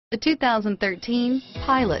The 2013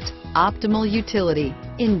 Pilot. Optimal utility,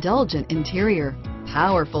 indulgent interior,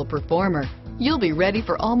 powerful performer. You'll be ready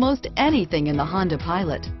for almost anything in the Honda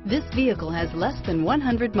Pilot. This vehicle has less than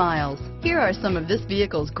 100 miles. Here are some of this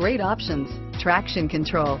vehicle's great options: traction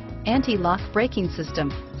control, anti-lock braking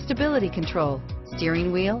system, stability control,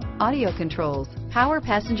 steering wheel audio controls, power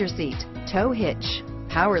passenger seat, tow hitch,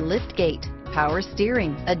 power lift gate, power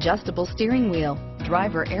steering, adjustable steering wheel,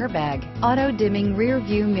 driver airbag, auto dimming rear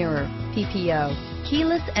view mirror, PPO,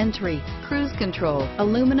 keyless entry, cruise control,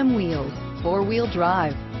 aluminum wheels, four-wheel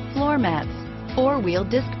drive, floor mats, four-wheel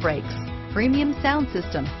disc brakes, premium sound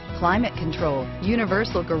system, climate control,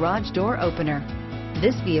 universal garage door opener.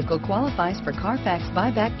 This vehicle qualifies for Carfax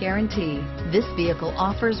buyback guarantee. This vehicle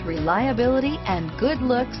offers reliability and good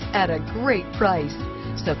looks at a great price.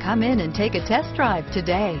 So come in and take a test drive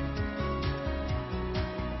today.